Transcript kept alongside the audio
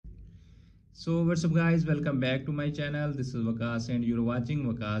So what's up guys, welcome back to my channel. This is Waqas and you're watching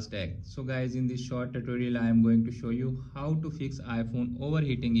Waqas Tech. So guys, in this short tutorial I am going to show you how to fix iPhone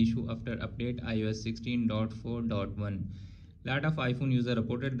overheating issue after update iOS 16.4.1. Lot of iPhone user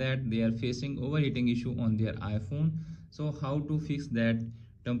reported that they are facing overheating issue on their iPhone. So how to fix that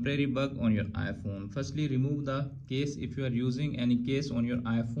temporary bug on your iPhone? Firstly, remove the case. If you are using any case on your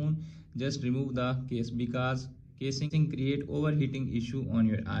iPhone, just remove the case because casing create overheating issue on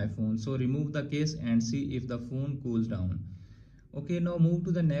your iPhone. So remove the case and see if the phone cools down. Okay, now move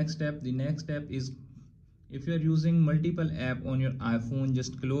to the next step. The next step is, if you are using multiple app on your iPhone,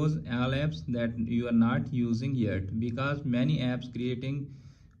 just close all apps that you are not using yet, because many apps creating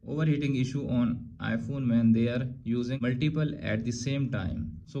overheating issue on iPhone when they are using multiple at the same time.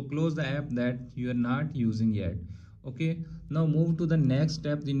 So close the app that you are not using yet. Okay, now move to the next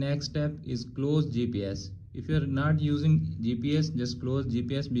step. The next step is close GPS. If you are not using GPS, just close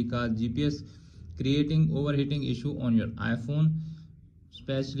GPS because GPS creating overheating issue on your iPhone,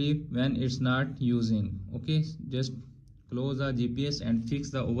 especially when it's not using. Okay, just close the GPS and fix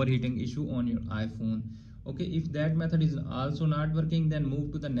the overheating issue on your iPhone. Okay, if that method is also not working, then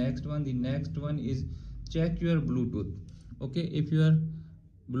move to the next one. The next one is check your Bluetooth. Okay, if your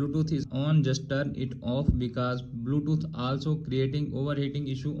Bluetooth is on, just turn it off because Bluetooth also creating overheating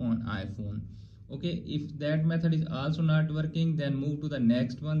issue on iPhone. Okay, if that method is also not working, then move to the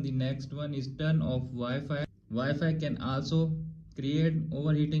next one. The next one is turn off Wi-Fi. Wi-Fi can also create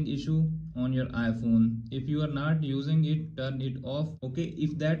overheating issue on your iPhone. If you are not using it, turn it off. Okay,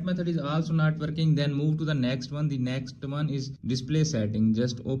 if that method is also not working, then move to the next one. The next one is display setting.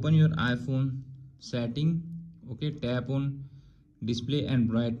 Just open your iPhone setting. Okay, tap on display and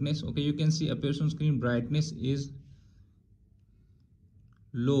brightness. Okay, you can see appears on screen brightness is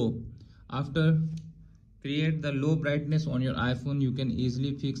low. After create the low brightness on your iPhone, you can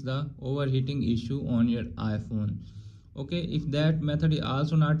easily fix the overheating issue on your iPhone. Okay, if that method is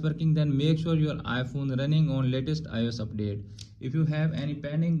also not working, then make sure your iPhone running on latest iOS update. If you have any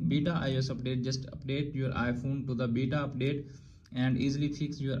pending beta iOS update, just update your iPhone to the beta update and easily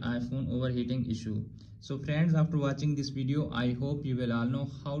fix your iPhone overheating issue. So friends, after watching this video, I hope you will all know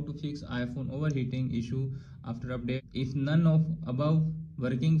how to fix iPhone overheating issue after update. If none of above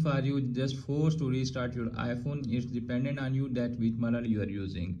working for you, just force to restart your iPhone. It's dependent on you that which model you are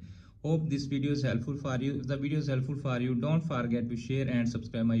using. Hope this video is helpful for you. If the video is helpful for you, don't forget to share and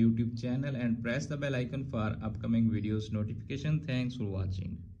subscribe my YouTube channel and press the bell icon for upcoming videos notification. Thanks for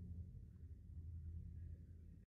watching.